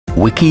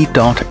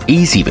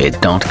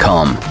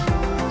wiki.ezvid.com.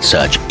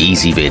 Search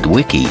Ezvid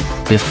Wiki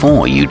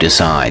before you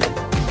decide.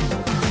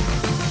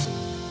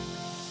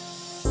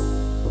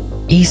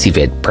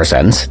 Ezvid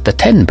presents the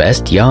 10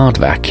 best yard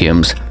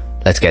vacuums.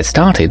 Let's get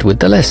started with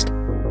the list.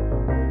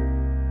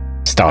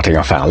 Starting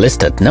off our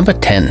list at number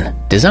 10.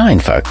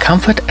 Designed for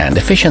comfort and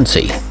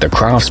efficiency, the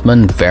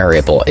Craftsman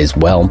variable is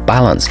well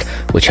balanced,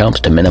 which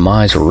helps to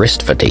minimize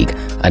wrist fatigue,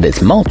 and its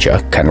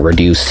mulcher can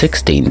reduce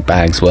 16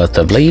 bags worth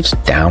of leaves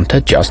down to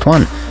just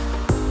one.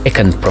 It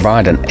can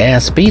provide an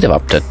airspeed of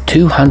up to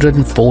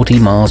 240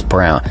 miles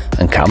per hour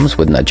and comes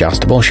with an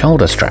adjustable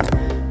shoulder strap.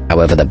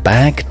 However, the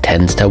bag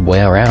tends to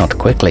wear out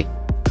quickly.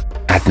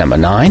 At number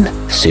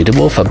 9,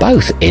 suitable for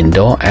both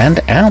indoor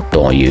and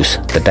outdoor use,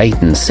 the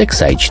Dayton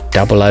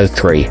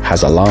 6H003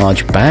 has a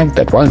large bag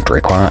that won't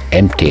require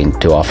emptying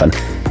too often.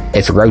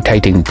 Its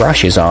rotating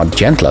brushes are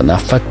gentle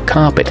enough for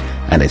carpet,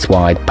 and its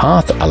wide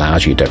path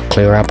allows you to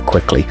clear up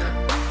quickly.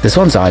 This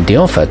one's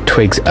ideal for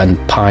twigs and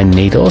pine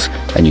needles,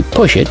 and you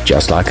push it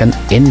just like an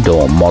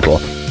indoor model,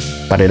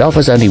 but it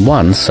offers only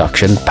one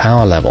suction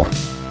power level.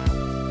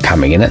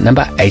 Coming in at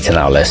number 8 on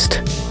our list,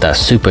 the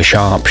super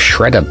sharp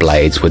shredder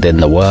blades within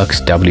the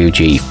worx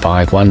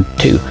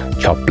WG512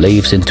 chop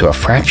leaves into a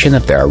fraction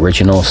of their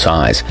original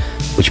size,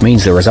 which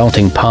means the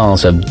resulting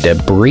piles of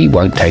debris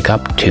won't take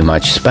up too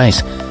much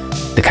space.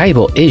 The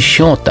cable is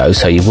short though,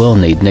 so you will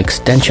need an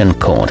extension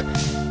cord.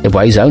 It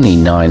weighs only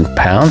 9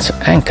 pounds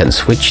and can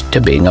switch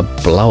to being a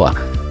blower.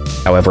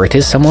 However, it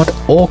is somewhat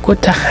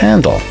awkward to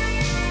handle.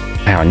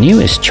 Our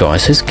newest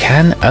choices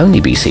can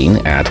only be seen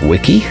at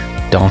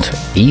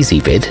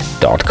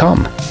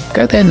wiki.ezvid.com.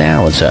 Go there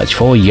now and search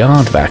for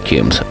yard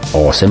vacuums,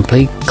 or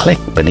simply click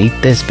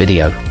beneath this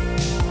video.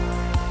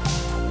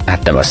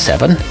 At number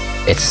 7,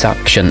 its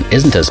suction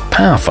isn't as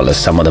powerful as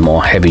some of the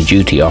more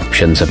heavy-duty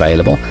options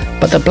available,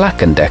 but the Black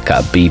 &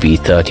 Decker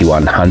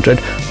BV3100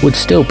 would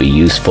still be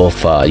useful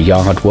for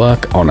yard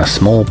work on a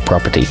small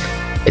property.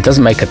 It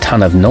doesn't make a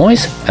ton of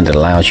noise, and it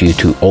allows you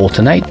to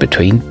alternate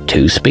between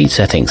 2 speed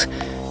settings.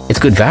 It's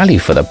good value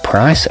for the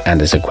price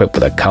and is equipped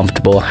with a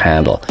comfortable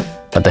handle,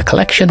 but the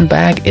collection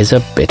bag is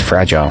a bit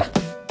fragile.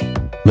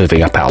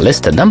 Moving up our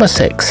list at number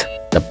 6,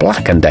 the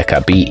Black &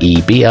 Decker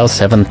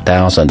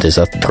BEBL7000 is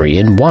a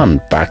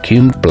 3-in-1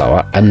 vacuum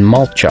blower and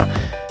mulcher.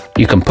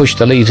 You can push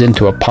the leaves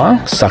into a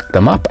pile, suck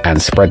them up,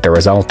 and spread the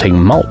resulting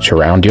mulch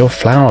around your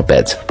flower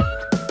beds.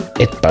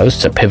 It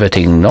boasts a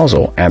pivoting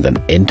nozzle and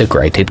an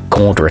integrated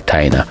cord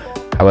retainer.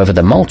 However,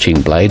 the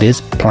mulching blade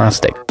is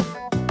plastic.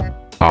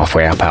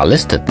 Halfway up our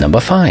list at number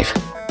 5.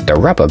 The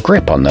rubber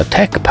grip on the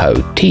teccpo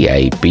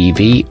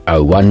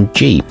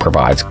TABV01G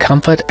provides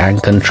comfort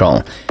and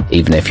control,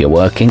 even if you're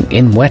working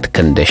in wet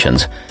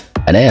conditions.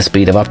 An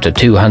airspeed of up to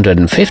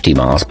 250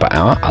 miles per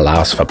hour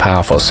allows for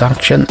powerful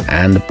suction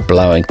and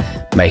blowing,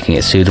 making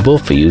it suitable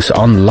for use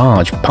on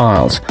large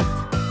piles.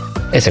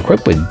 It's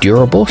equipped with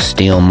durable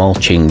steel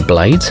mulching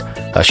blades,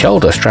 a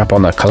shoulder strap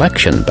on the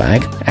collection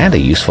bag, and a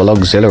useful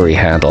auxiliary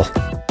handle.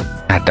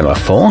 At number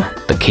 4,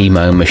 the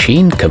kimo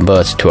machine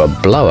converts to a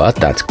blower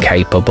that's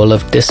capable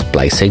of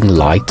displacing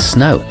light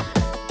snow.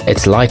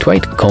 Its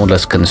lightweight,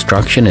 cordless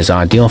construction is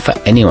ideal for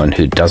anyone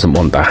who doesn't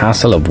want the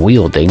hassle of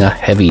wielding a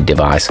heavy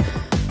device.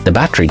 The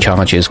battery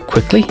charges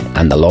quickly,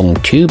 and the long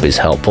tube is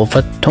helpful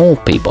for tall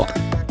people.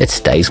 It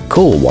stays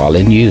cool while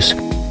in use.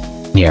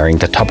 Nearing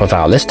the top of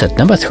our list at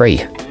number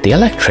 3, the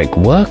electric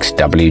worx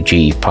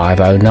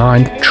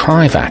WG509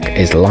 trivac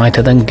is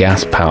lighter than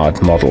gas-powered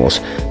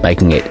models,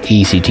 making it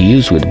easy to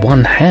use with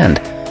one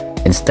hand.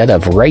 Instead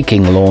of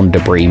raking lawn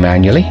debris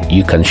manually,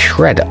 you can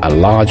shred a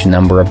large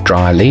number of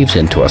dry leaves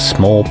into a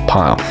small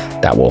pile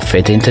that will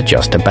fit into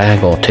just a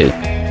bag or two.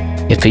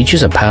 It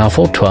features a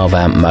powerful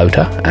 12-amp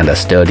motor and a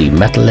sturdy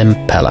metal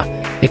impeller.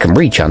 It can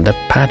reach under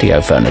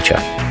patio furniture.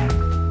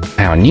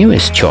 Our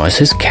newest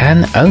choices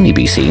can only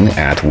be seen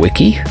at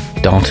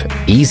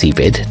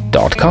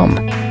wiki.ezvid.com.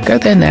 Go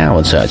there now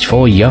and search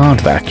for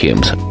yard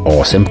vacuums,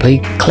 or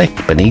simply click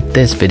beneath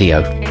this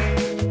video.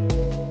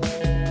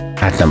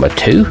 At number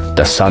 2,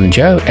 the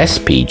Sunjo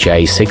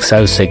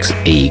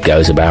SPJ606E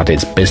goes about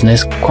its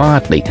business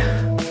quietly.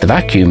 The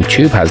vacuum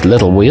tube has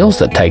little wheels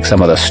that take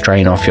some of the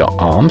strain off your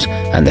arms,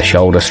 and the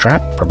shoulder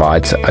strap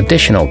provides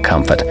additional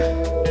comfort.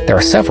 There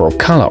are several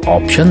color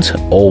options,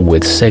 all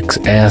with 6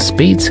 air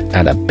speeds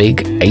and a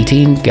big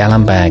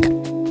 18-gallon bag.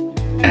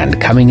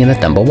 And coming in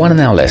at number 1 on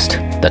our list,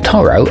 the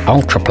Toro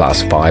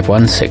ultraplus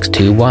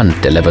 51621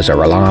 delivers a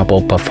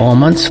reliable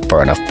performance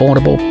for an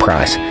affordable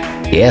price.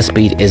 The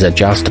airspeed is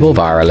adjustable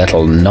via a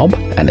little knob,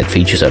 and it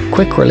features a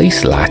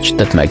quick-release latch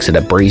that makes it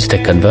a breeze to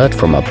convert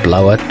from a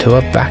blower to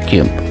a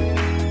vacuum.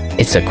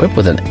 It's equipped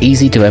with an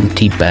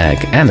easy-to-empty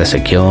bag and a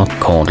secure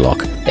cord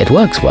lock. It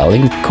works well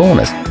in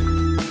corners.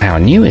 Our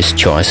newest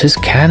choices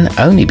can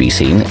only be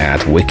seen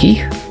at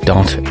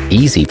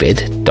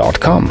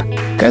wiki.ezvid.com.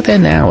 Go there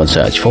now and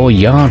search for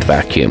yard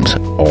vacuums,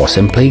 or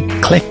simply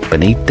click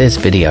beneath this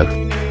video.